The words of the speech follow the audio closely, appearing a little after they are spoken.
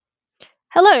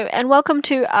Hello, and welcome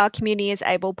to Our Community is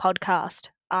Able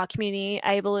podcast. Our Community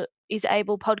is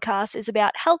Able podcast is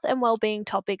about health and wellbeing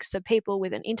topics for people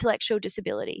with an intellectual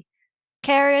disability.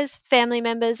 Carers, family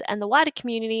members, and the wider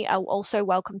community are also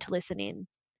welcome to listen in.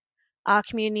 Our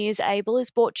Community is Able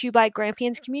is brought to you by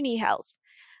Grampians Community Health.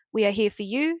 We are here for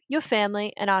you, your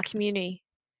family, and our community.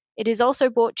 It is also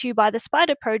brought to you by the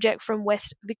Spider Project from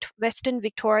Western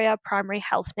Victoria Primary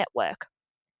Health Network.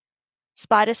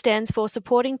 SPIDER stands for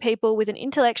Supporting People with an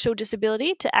Intellectual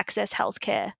Disability to Access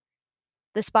Healthcare.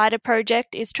 The SPIDER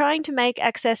project is trying to make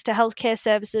access to healthcare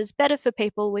services better for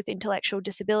people with intellectual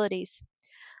disabilities.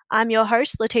 I'm your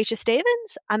host, Letitia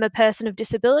Stevens. I'm a person of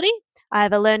disability. I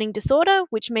have a learning disorder,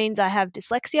 which means I have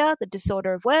dyslexia, the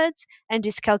disorder of words, and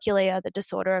dyscalculia, the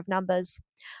disorder of numbers,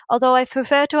 although I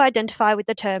prefer to identify with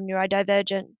the term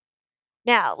neurodivergent.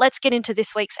 Now, let's get into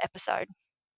this week's episode.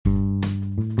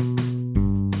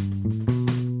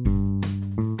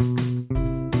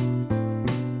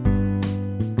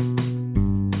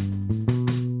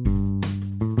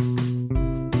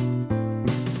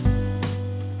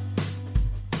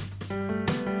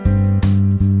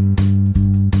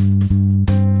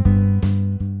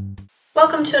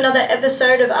 Welcome to another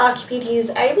episode of Our Community is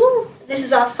Able. This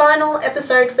is our final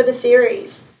episode for the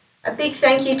series. A big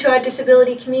thank you to our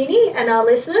disability community and our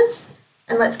listeners,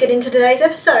 and let's get into today's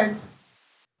episode.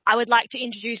 I would like to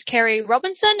introduce Kerry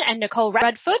Robinson and Nicole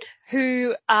Radford,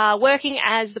 who are working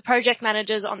as the project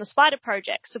managers on the SPIDER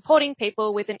project, supporting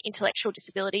people with an intellectual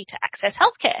disability to access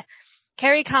healthcare.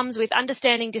 Kerry comes with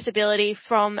understanding disability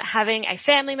from having a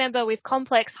family member with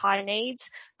complex high needs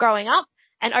growing up,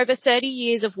 and over 30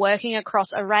 years of working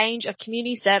across a range of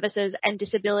community services and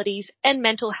disabilities and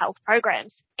mental health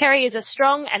programs. Kerry is a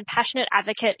strong and passionate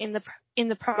advocate in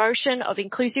the promotion of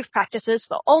inclusive practices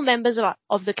for all members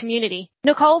of the community.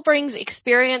 Nicole brings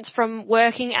experience from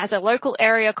working as a local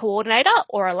area coordinator,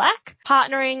 or a LAC,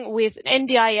 partnering with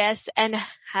NDIS, and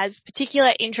has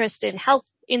particular interest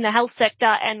in the health sector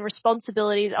and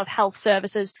responsibilities of health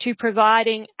services to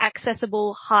providing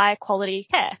accessible, high-quality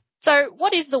care. So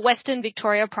what is the Western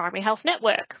Victoria Primary Health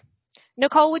Network?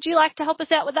 Nicole, would you like to help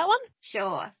us out with that one?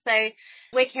 Sure. So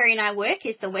where Kerry and I work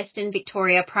is the Western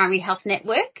Victoria Primary Health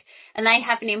Network, and they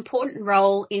have an important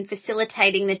role in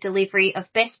facilitating the delivery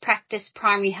of best practice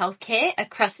primary health care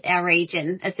across our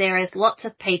region, as there is lots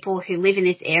of people who live in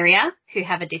this area who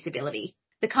have a disability.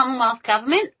 The Commonwealth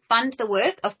Government fund the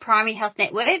work of primary health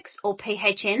networks, or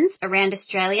PHNs, around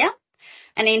Australia,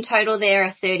 and in total there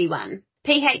are 31.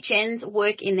 PHNs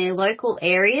work in their local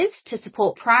areas to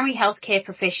support primary healthcare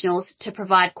professionals to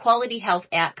provide quality health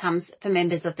outcomes for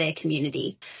members of their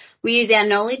community. We use our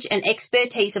knowledge and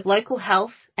expertise of local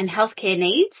health and healthcare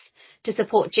needs to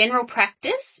support general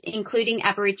practice, including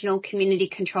Aboriginal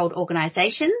community-controlled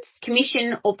organisations,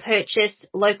 commission or purchase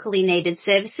locally needed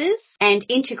services, and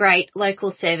integrate local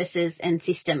services and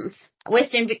systems.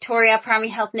 Western Victoria Primary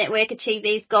Health Network achieve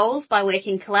these goals by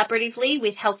working collaboratively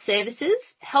with health services,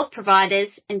 health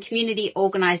providers and community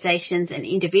organisations and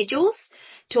individuals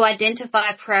to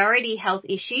identify priority health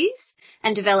issues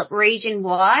and develop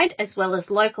region-wide as well as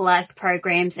localised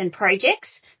programs and projects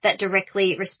that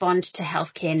directly respond to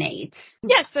healthcare needs.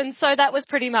 Yes, and so that was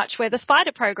pretty much where the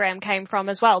SPIDER program came from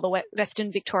as well, the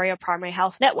Western Victoria Primary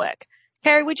Health Network.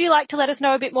 Kerry, would you like to let us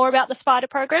know a bit more about the SPIDER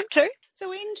program too?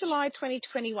 So in July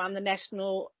 2021, the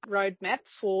National Roadmap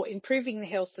for Improving the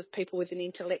Health of People with an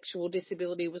Intellectual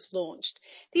Disability was launched.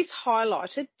 This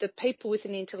highlighted that people with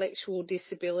an intellectual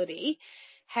disability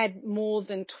had more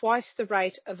than twice the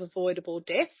rate of avoidable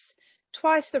deaths,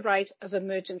 twice the rate of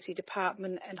emergency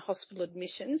department and hospital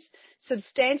admissions,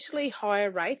 substantially higher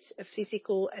rates of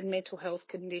physical and mental health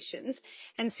conditions,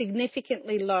 and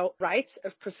significantly low rates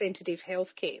of preventative health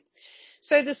care.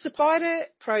 So the SPIDER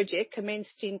project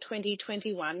commenced in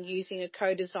 2021 using a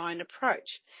co-design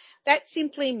approach. That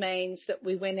simply means that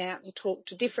we went out and talked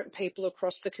to different people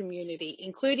across the community,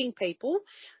 including people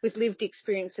with lived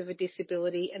experience of a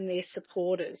disability and their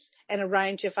supporters, and a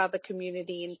range of other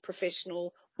community and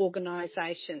professional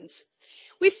organisations.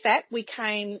 With that, we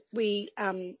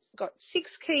got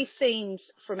 6 key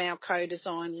themes from our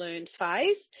co-design learned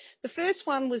phase. The first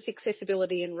one was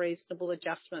accessibility and reasonable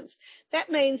adjustments.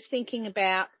 That means thinking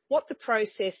about what the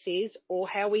process is or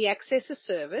how we access a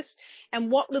service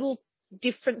and what little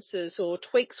differences or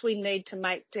tweaks we need to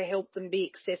make to help them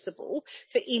be accessible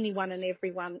for anyone and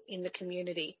everyone in the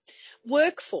community.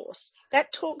 Workforce,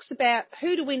 that talks about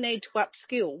who do we need to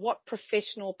upskill, what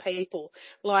professional people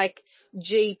like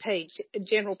GP,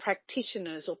 general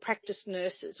practitioners or practice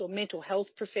nurses or mental health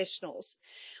professionals.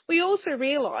 We also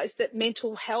realised that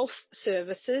mental health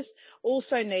services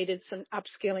also needed some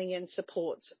upskilling and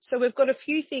supports. So we've got a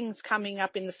few things coming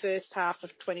up in the first half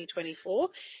of 2024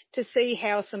 to see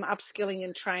how some upskilling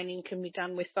and training can be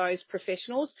done with those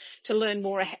professionals to learn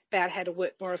more about how to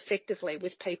work more effectively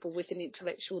with people with an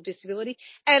intellectual disability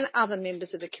and other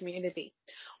members of the community.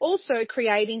 Also,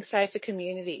 creating safer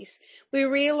communities. We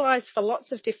realise for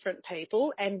lots of different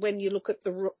people, and when you look at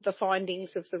the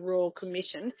findings of the Royal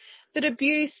Commission, that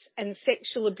abuse and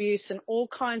sexual abuse and all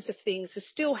kinds of things are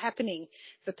still happening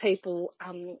for people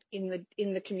in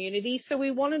the community. So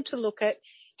we wanted to look at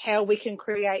how we can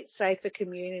create safer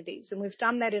communities, and we've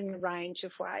done that in a range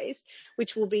of ways,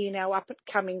 which will be in our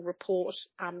upcoming report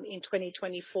in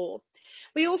 2024.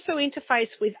 We also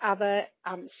interface with other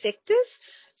sectors,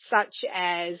 such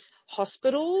as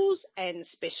hospitals and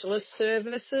specialist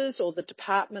services or the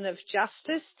Department of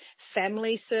Justice,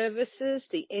 family services,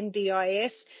 the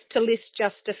NDIS, to list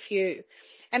just a few.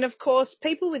 And of course,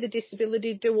 people with a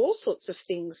disability do all sorts of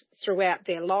things throughout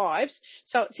their lives.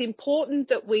 So it's important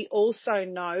that we also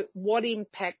know what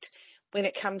impact when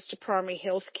it comes to primary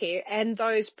health care and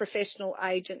those professional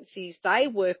agencies they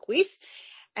work with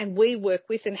and we work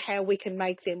with, and how we can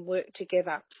make them work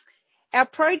together. Our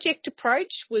project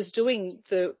approach was doing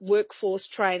the workforce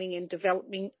training and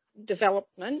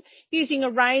development using a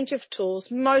range of tools,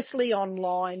 mostly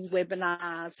online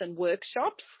webinars and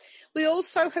workshops. We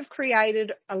also have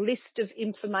created a list of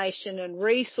information and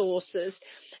resources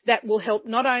that will help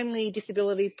not only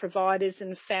disability providers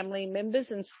and family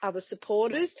members and other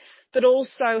supporters, but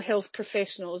also health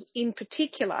professionals, in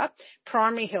particular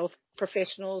primary health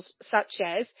professionals such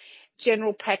as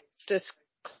general practice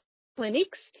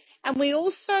clinics. And we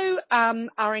also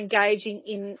are engaging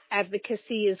in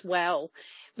advocacy as well.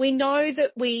 We know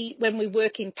that when we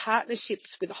work in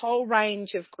partnerships with a whole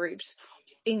range of groups,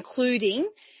 including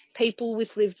people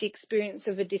with lived experience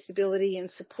of a disability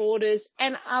and supporters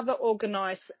and other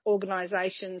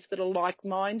organisations that are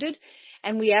like-minded,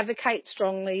 and we advocate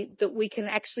strongly that we can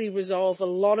actually resolve a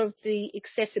lot of the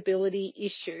accessibility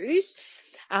issues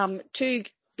to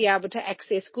be able to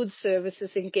access good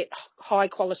services and get high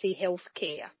quality health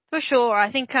care. For sure.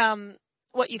 I think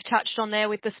what you've touched on there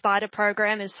with the SPIDER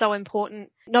program is so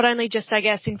important, not only just, I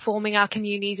guess, informing our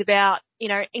communities about,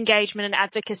 engagement and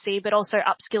advocacy, but also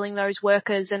upskilling those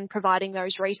workers and providing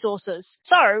those resources.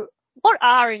 So what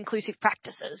are inclusive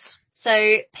practices?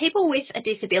 So people with a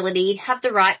disability have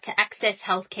the right to access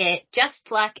healthcare just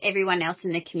like everyone else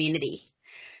in the community.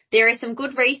 There are some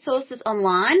good resources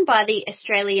online by the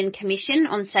Australian Commission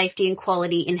on Safety and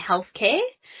Quality in Healthcare,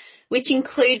 which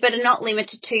include but are not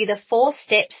limited to the 4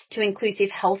 steps to inclusive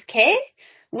healthcare,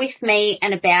 with me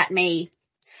and about me.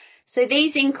 So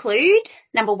these include,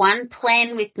 number 1,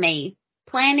 plan with me,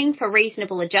 planning for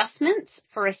reasonable adjustments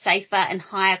for a safer and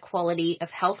higher quality of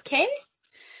healthcare.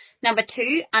 Number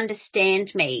 2,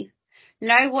 understand me,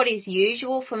 know what is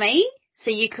usual for me, so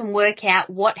you can work out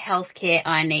what healthcare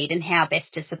I need and how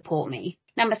best to support me.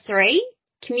 Number 3,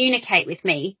 communicate with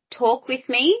me, talk with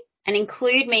me and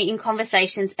include me in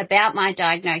conversations about my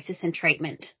diagnosis and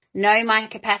treatment. Know my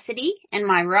capacity and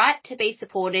my right to be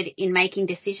supported in making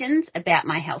decisions about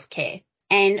my healthcare.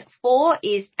 And 4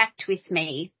 is act with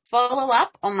me. Follow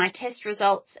up on my test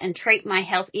results and treat my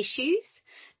health issues.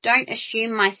 Don't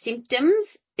assume my symptoms,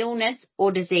 illness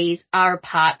or disease are a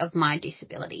part of my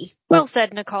disability. Well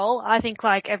said, Nicole. I think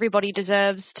everybody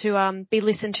deserves to be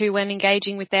listened to when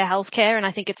engaging with their healthcare, and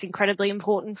I think it's incredibly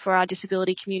important for our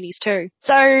disability communities too.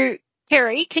 So,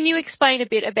 Kerry, can you explain a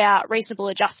bit about reasonable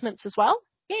adjustments as well?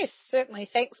 Yes, certainly.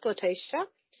 Thanks, Letitia.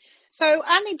 So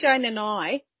Amy Jane and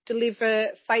I deliver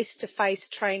face-to-face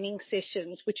training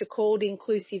sessions which are called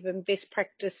Inclusive and Best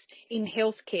Practice in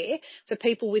Healthcare for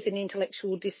people with an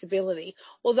intellectual disability,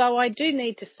 although I do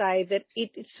need to say that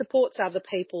it supports other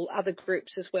people, other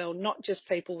groups as well, not just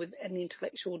people with an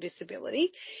intellectual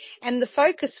disability. And the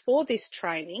focus for this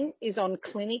training is on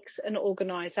clinics and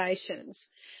organisations.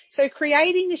 So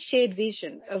creating a shared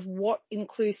vision of what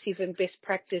inclusive and best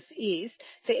practice is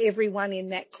for everyone in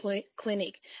that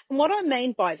clinic. And what I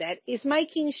mean by that is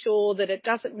making sure that it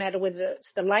doesn't matter whether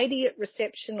it's the lady at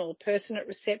reception or person at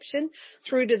reception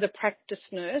through to the practice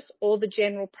nurse or the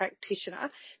general practitioner,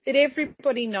 that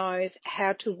everybody knows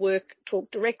how to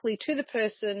talk directly to the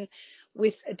person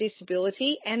with a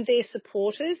disability and their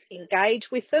supporters,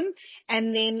 engage with them,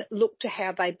 and then look to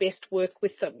how they best work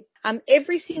with them.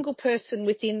 Every single person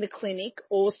within the clinic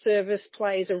or service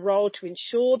plays a role to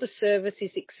ensure the service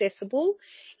is accessible,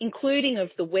 including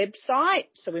of the website.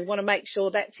 So we want to make sure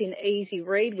that's in easy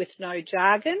read with no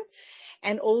jargon.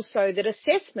 and also that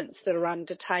assessments that are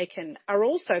undertaken are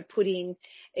also put in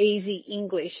easy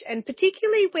English, and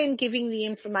particularly when giving the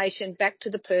information back to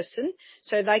the person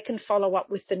so they can follow up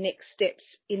with the next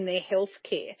steps in their health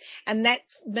care. And that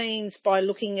means by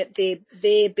looking at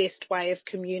their best way of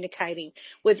communicating,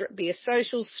 whether it be a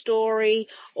social story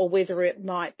or whether it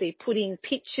might be putting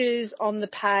pictures on the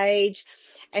page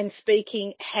and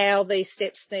speaking how these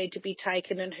steps need to be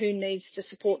taken and who needs to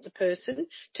support the person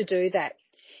to do that.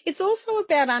 It's also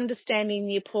about understanding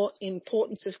the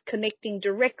importance of connecting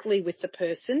directly with the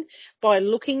person by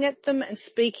looking at them and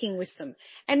speaking with them,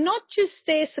 and not just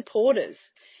their supporters.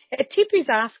 A tip is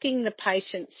asking the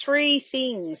patient 3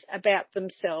 things about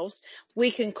themselves.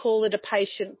 We can call it a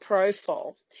patient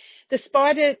profile. The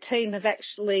Spider team have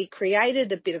actually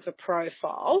created a bit of a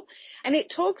profile, and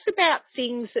it talks about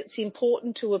things that's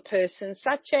important to a person,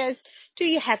 such as, do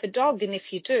you have a dog? And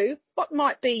if you do, what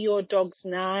might be your dog's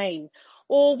name?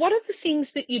 Or what are the things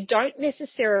that you don't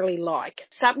necessarily like?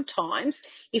 Sometimes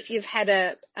if you've had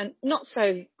a not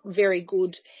so very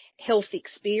good health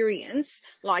experience,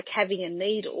 like having a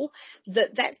needle,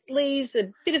 that leaves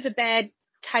a bit of a bad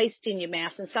taste in your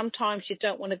mouth, and sometimes you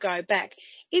don't want to go back.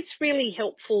 It's really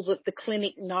helpful that the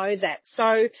clinic know that,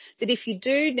 so that if you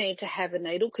do need to have a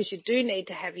needle, because you do need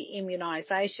to have your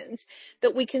immunisations,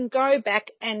 that we can go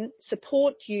back and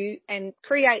support you and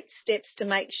create steps to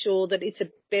make sure that it's a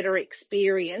better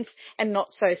experience and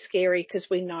not so scary, because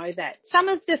we know that. Some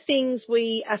of the things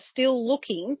we are still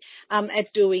looking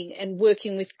at doing and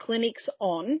working with clinics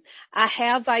on are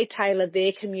how they tailor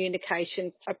their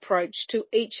communication approach to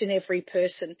each and every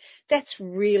person. That's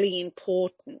really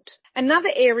important. Another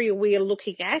area we are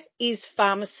looking at is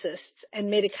pharmacists and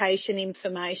medication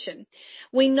information.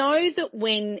 We know that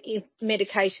when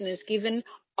medication is given,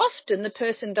 often the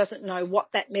person doesn't know what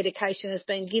that medication has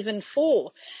been given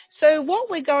for. So what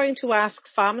we're going to ask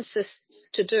pharmacists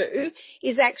to do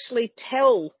is actually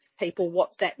tell people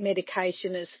what that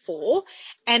medication is for,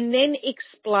 and then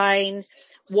explain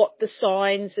what the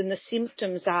signs and the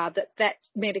symptoms are that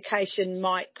medication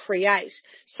might create,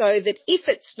 so that if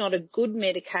it's not a good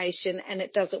medication and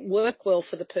it doesn't work well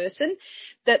for the person,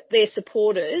 that their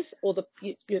supporters or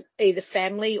either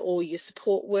family or your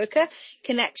support worker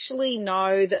can actually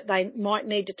know that they might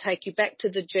need to take you back to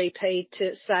the GP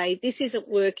to say, this isn't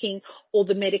working, or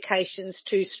the medication's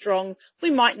too strong,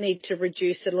 we might need to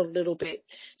reduce it a little bit.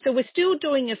 So we're still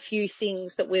doing a few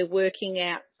things that we're working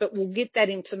out, but we'll get that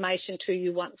information to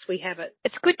you once we have it.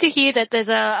 It's good to hear that there's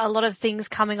a lot of things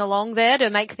coming along there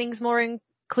to make things more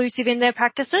inclusive in their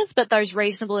practices, but those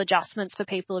reasonable adjustments for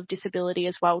people with disability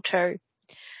as well too.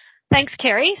 Thanks,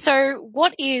 Kerry. So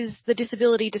what is the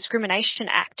Disability Discrimination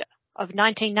Act of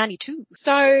 1992?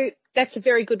 So that's a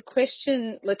very good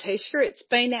question, Letitia. It's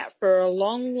been out for a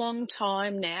long, long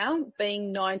time now,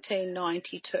 being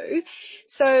 1992.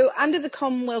 So under the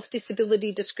Commonwealth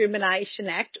Disability Discrimination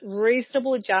Act,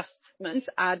 reasonable adjustments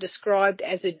are described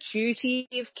as a duty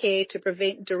of care to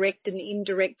prevent direct and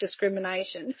indirect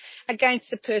discrimination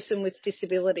against a person with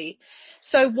disability.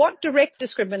 So what direct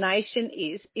discrimination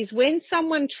is when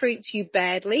someone treats you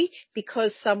badly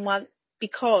because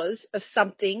of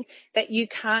something that you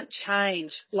can't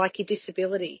change, like your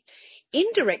disability.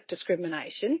 Indirect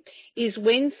discrimination is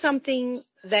when something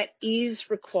that is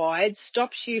required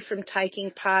stops you from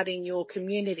taking part in your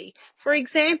community. For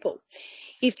example,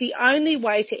 if the only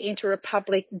way to enter a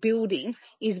public building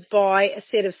is by a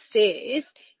set of stairs,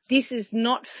 this is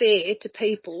not fair to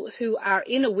people who are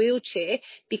in a wheelchair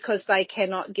because they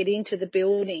cannot get into the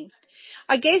building.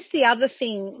 I guess the other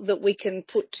thing that we can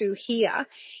put to here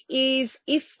is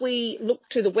if we look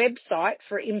to the website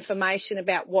for information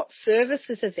about what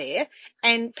services are there,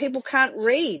 and people can't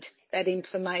read that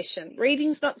information.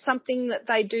 Reading's not something that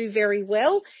they do very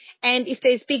well, and if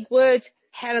there's big words,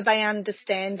 how do they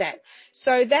understand that?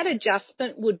 So that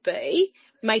adjustment would be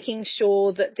making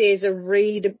sure that there's a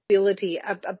readability,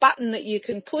 a button that you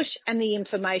can push and the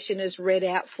information is read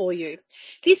out for you.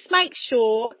 This makes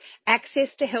sure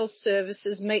access to health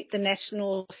services meet the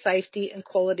National Safety and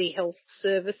Quality Health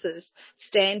Services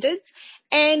standards,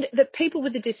 and that people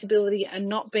with a disability are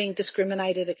not being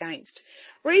discriminated against.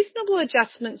 Reasonable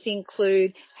adjustments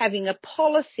include having a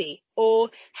policy or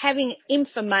having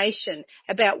information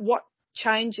about what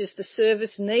changes the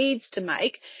service needs to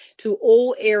make to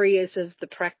all areas of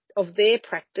their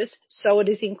practice so it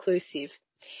is inclusive.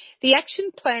 The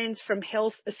action plans from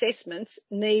health assessments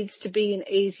needs to be in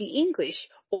easy English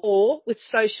or with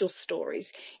social stories,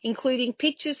 including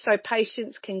pictures so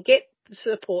patients can get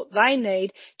support they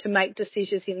need to make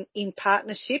decisions in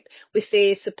partnership with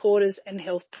their supporters and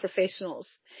health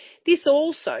professionals. This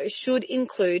also should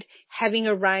include having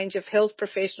a range of health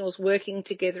professionals working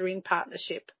together in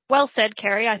partnership. Well said,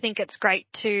 Kerry. I think it's great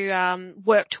to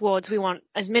work towards, we want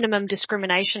as minimum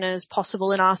discrimination as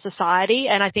possible in our society,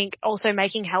 and I think also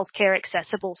making healthcare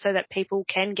accessible so that people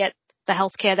can get the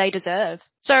healthcare they deserve.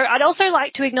 So I'd also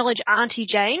like to acknowledge Auntie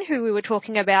Jane, who we were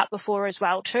talking about before as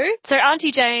well too. So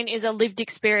Auntie Jane is a lived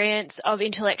experience of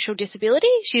intellectual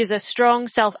disability. She is a strong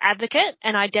self-advocate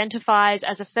and identifies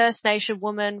as a First Nation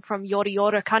woman from Yorta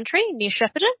Yorta country near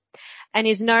Shepparton, and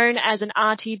is known as an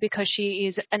auntie because she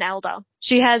is an elder.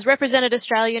 She has represented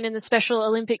Australia in the Special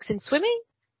Olympics in swimming,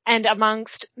 and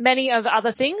amongst many of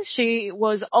other things, she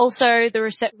was also the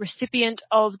recipient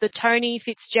of the Tony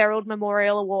Fitzgerald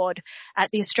Memorial Award at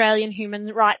the Australian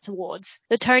Human Rights Awards.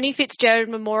 The Tony Fitzgerald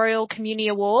Memorial Community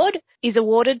Award is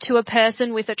awarded to a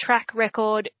person with a track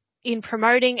record in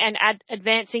promoting and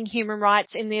advancing human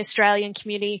rights in the Australian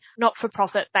community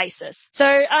not-for-profit basis. So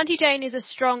Auntie Jane is a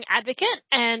strong advocate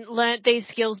and learnt these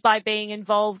skills by being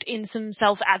involved in some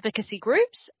self-advocacy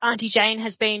groups. Auntie Jane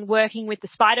has been working with the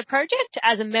Spider Project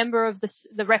as a member of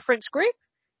the reference group.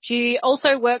 She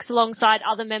also works alongside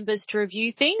other members to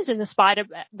review things in the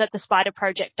Spider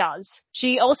Project does.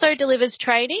 She also delivers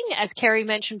training, as Kerry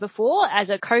mentioned before,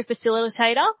 as a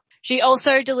co-facilitator. She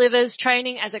also delivers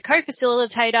training as a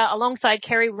co-facilitator alongside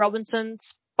Kerry Robinson,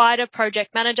 Spider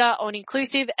Project Manager, on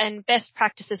inclusive and best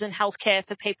practices in healthcare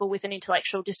for people with an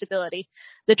intellectual disability.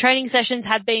 The training sessions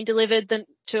have been delivered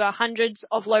to hundreds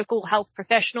of local health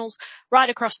professionals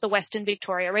right across the Western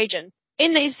Victoria region.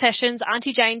 In these sessions,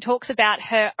 Auntie Jane talks about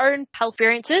her own health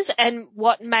experiences and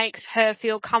what makes her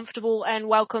feel comfortable and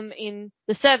welcome in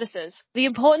the services. The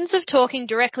importance of talking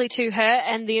directly to her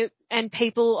and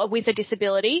people with a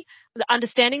disability,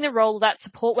 understanding the role that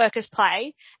support workers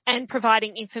play, and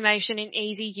providing information in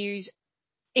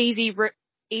easy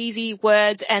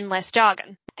words and less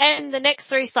jargon. And the next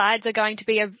 3 slides are going to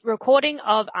be a recording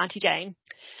of Auntie Jane.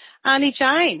 Auntie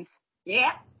Jane.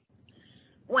 Yeah.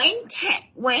 When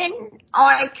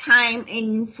I came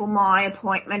in for my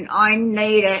appointment, I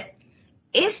needed,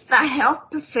 if the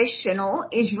health professional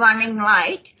is running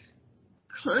late,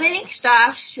 clinic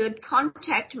staff should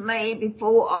contact me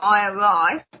before I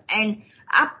arrive and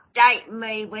update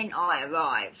me when I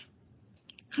arrive.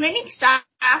 Clinic staff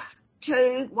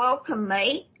to welcome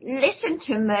me, listen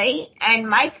to me and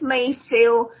make me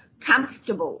feel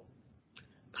comfortable.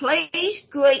 Please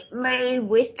greet me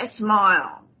with a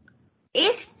smile.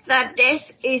 If the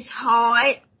desk is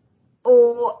high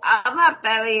or other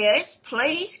barriers,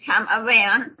 please come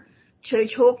around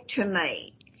to talk to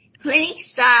me. Clinic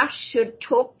staff should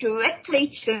talk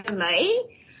directly to me,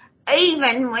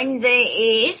 even when there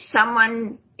is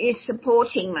someone is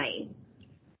supporting me.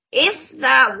 If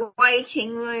the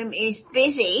waiting room is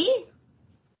busy,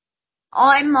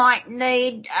 I might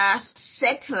need a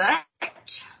separate,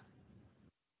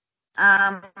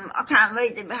 I can't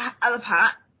read the other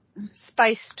part.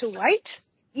 Space to wait?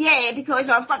 Yeah, because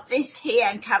I've got this here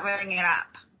and covering it up.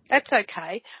 That's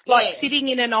okay. Like sitting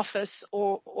in an office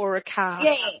or a car.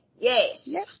 Yeah, yes.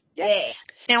 Yep. Yeah.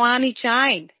 Now, Auntie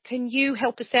Jane, can you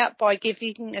help us out by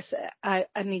giving us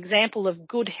an example of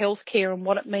good healthcare and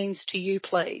what it means to you,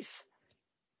 please?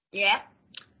 Yeah.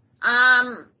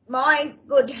 My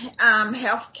good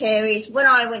healthcare is when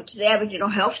I went to the Aboriginal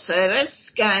Health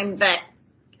Service going back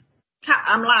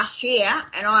last year,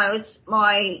 and I was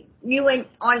my new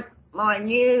not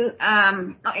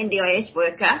NDIS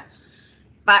worker,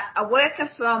 but a worker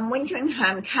from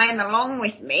Winteringham came along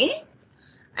with me,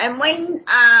 and when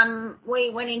we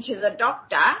went into the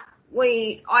doctor,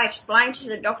 I explained to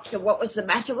the doctor what was the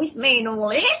matter with me and all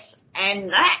this and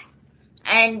that,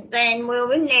 and then we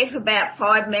were in there for about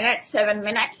 7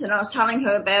 minutes, and I was telling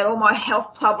her about all my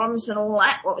health problems and all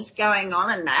that, what was going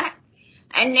on and that.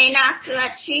 And then after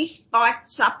that, she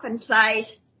spikes up and says,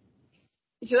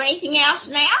 "Is there anything else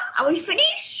now? Are we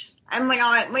finished?" And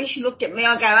when she looked at me,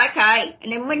 I go, "Okay."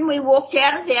 And then when we walked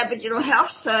out of the Aboriginal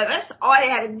Health Service, I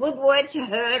had a good word to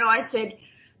her, and I said,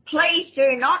 "Please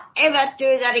do not ever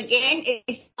do that again.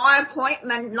 It's my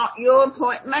appointment, not your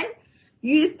appointment.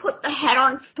 You put the hat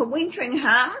on for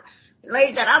Winteringham,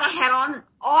 leave that other hat on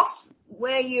off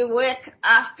where you work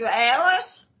after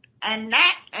hours. And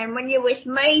that, and when you're with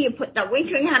me, you put the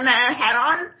Winteringham hat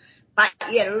on, but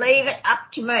you leave it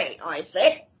up to me," I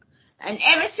said. And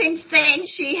ever since then,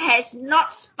 she has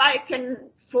not spoken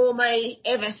for me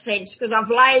ever since, because I've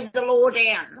laid the law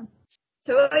down.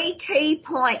 3 key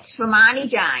points from Auntie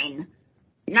Jane.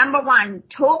 Number 1,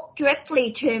 talk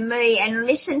directly to me and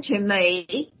listen to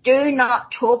me. Do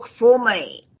not talk for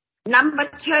me. Number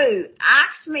 2,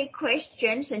 ask me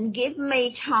questions and give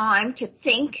me time to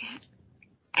think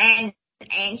and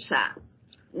answer.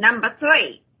 Number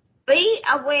 3, be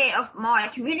aware of my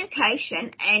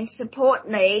communication and support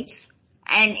needs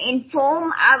and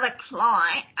inform other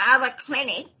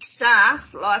clinic staff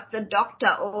like the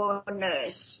doctor or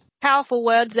nurse. Powerful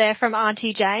words there from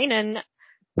Auntie Jane, and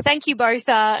thank you both,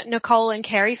 Nicole and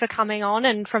Kerry, for coming on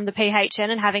and from the PHN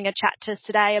and having a chat to us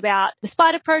today about the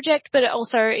Spider Project, but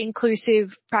also inclusive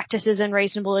practices and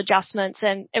reasonable adjustments.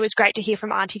 And it was great to hear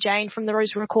from Auntie Jane from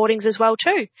those recordings as well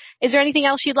too. Is there anything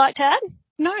else you'd like to add?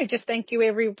 No, just thank you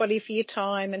everybody for your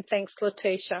time, and thanks,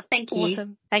 Letitia. Thank you.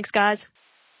 Awesome. Thanks, guys.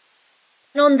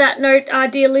 And on that note,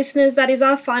 dear listeners, that is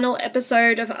our final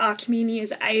episode of Our Community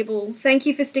is Able. Thank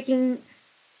you for sticking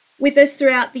with us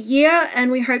throughout the year,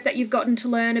 and we hope that you've gotten to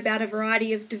learn about a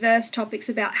variety of diverse topics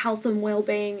about health and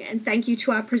wellbeing, and thank you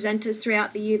to our presenters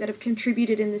throughout the year that have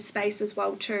contributed in this space as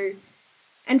well too.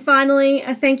 And finally,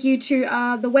 a thank you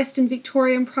to the Western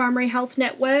Victorian Primary Health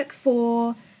Network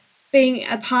for being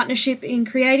a partnership in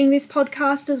creating this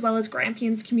podcast, as well as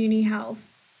Grampians Community Health.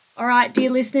 All right, dear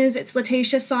listeners, it's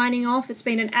Letitia signing off. It's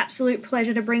been an absolute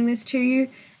pleasure to bring this to you,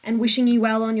 and wishing you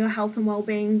well on your health and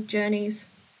wellbeing journeys.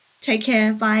 Take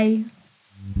care. Bye.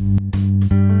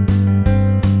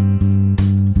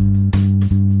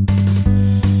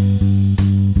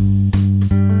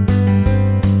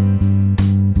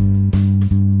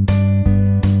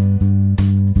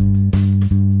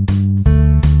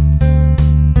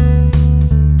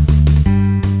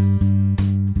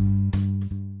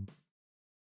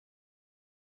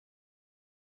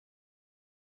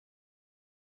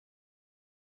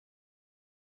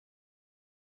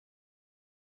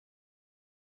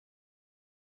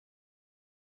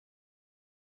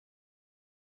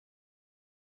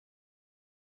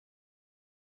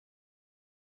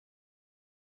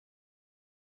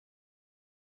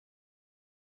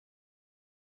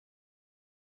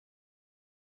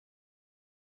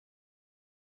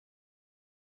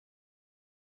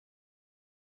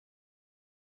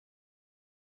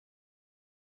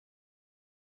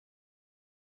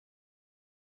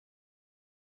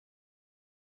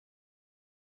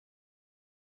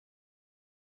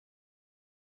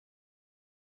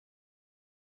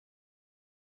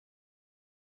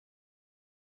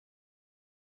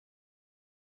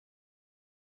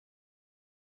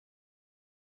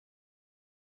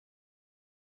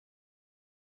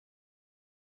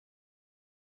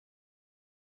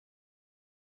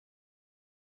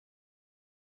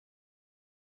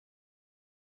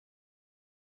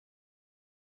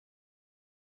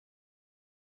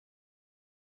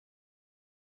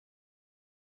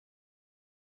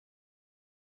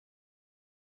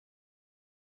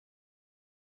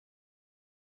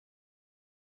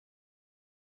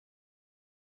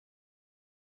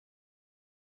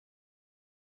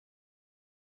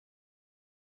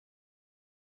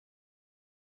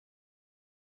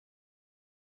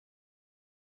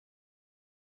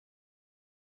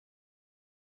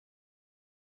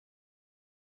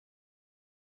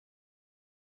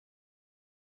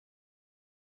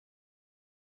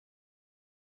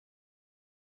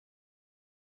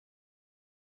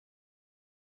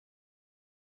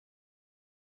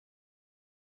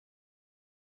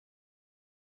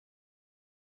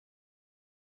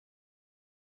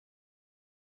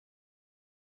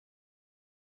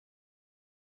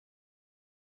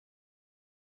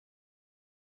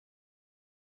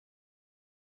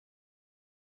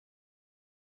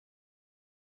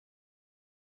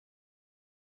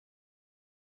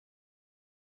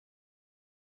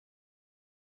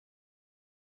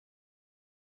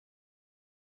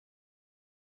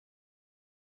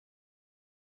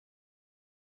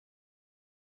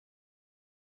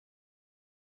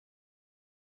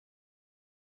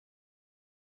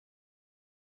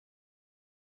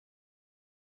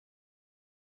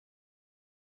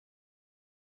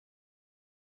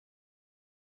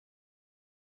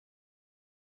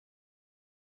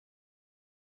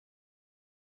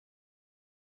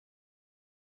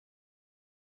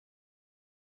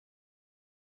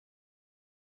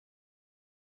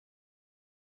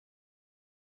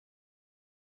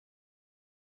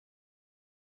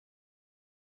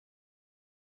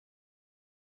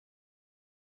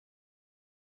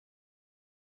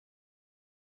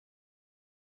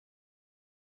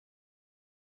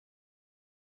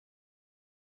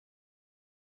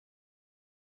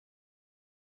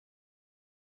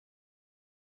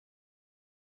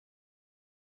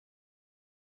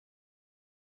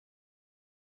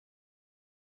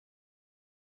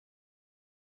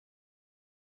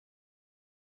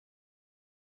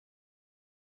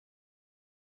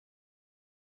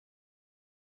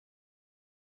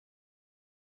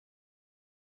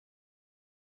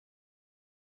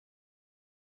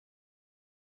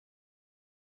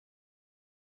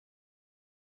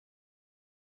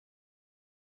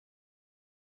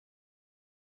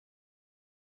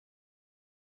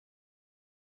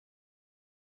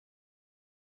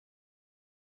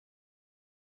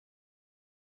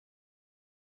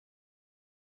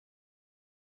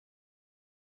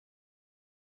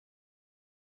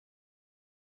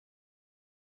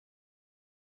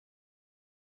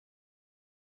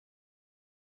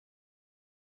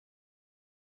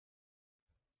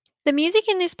 The music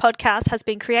in this podcast has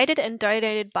been created and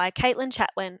donated by Caitlin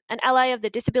Chatwin, an ally of the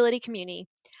disability community.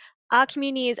 Our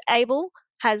Community is Able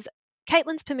has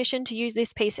Caitlin's permission to use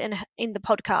this piece in the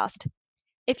podcast.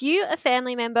 If you, a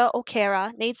family member or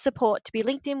carer, needs support to be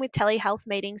linked in with telehealth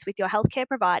meetings with your healthcare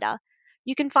provider,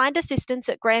 you can find assistance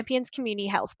at Grampians Community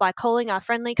Health by calling our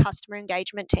friendly customer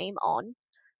engagement team on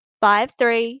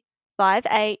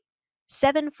 5358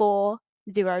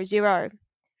 7400.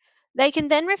 They can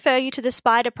then refer you to the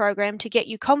Spider program to get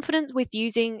you confident with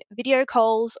using video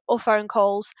calls or phone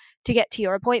calls to get to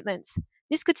your appointments.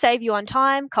 This could save you on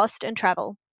time, cost, and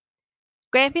travel.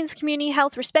 Grampians Community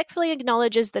Health respectfully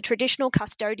acknowledges the traditional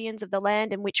custodians of the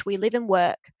land in which we live and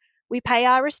work. We pay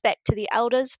our respect to the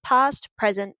elders, past,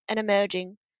 present, and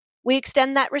emerging. We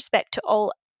extend that respect to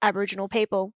all Aboriginal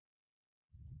people.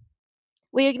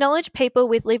 We acknowledge people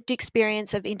with lived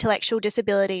experience of intellectual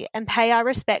disability and pay our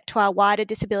respect to our wider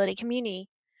disability community.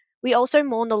 We also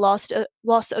mourn the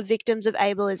loss of victims of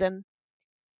ableism.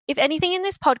 If anything in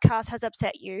this podcast has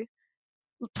upset you,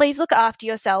 please look after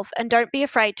yourself and don't be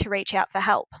afraid to reach out for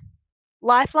help.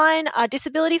 Lifeline are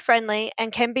disability friendly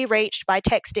and can be reached by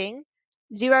texting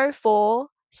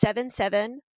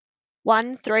 0477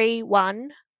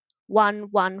 131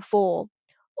 114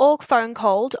 or phone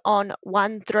called on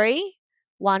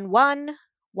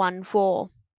 131114.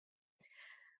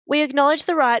 We acknowledge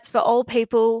the rights for all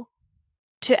people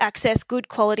to access good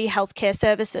quality healthcare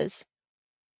services.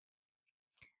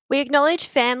 We acknowledge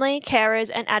family,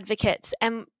 carers, and advocates,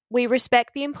 and we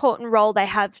respect the important role they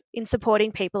have in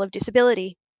supporting people of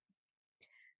disability.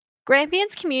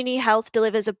 Grampians Community Health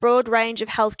delivers a broad range of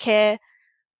healthcare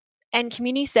and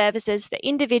community services for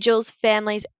individuals,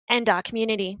 families, and our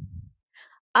community.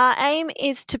 Our aim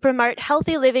is to promote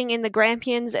healthy living in the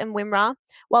Grampians and Wimmera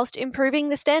whilst improving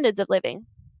the standards of living.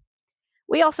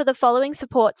 We offer the following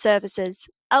support services: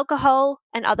 alcohol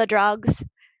and other drugs,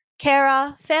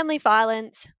 carer, family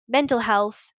violence, mental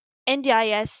health,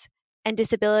 NDIS and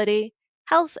disability,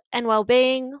 health and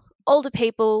wellbeing, older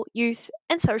people, youth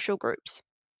and social groups.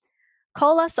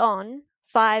 Call us on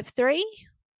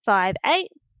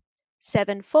 5358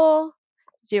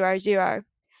 7400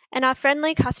 and our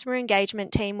friendly customer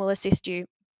engagement team will assist you.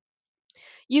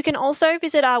 You can also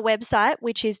visit our website,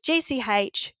 which is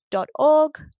gch.org.au.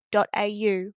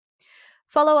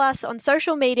 Follow us on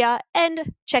social media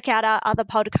and check out our other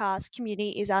podcast,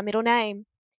 Community is Our Middle Name.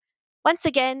 Once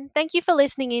again, thank you for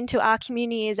listening in to our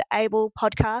Community is Able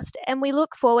podcast, and we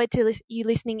look forward to you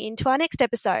listening into our next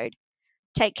episode.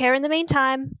 Take care in the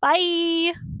meantime.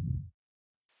 Bye!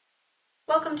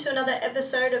 Welcome to another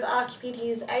episode of Our Community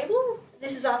is Able.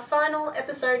 This is our final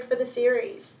episode for the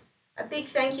series. A big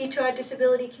thank you to our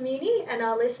disability community and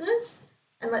our listeners,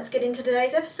 and let's get into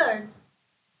today's episode.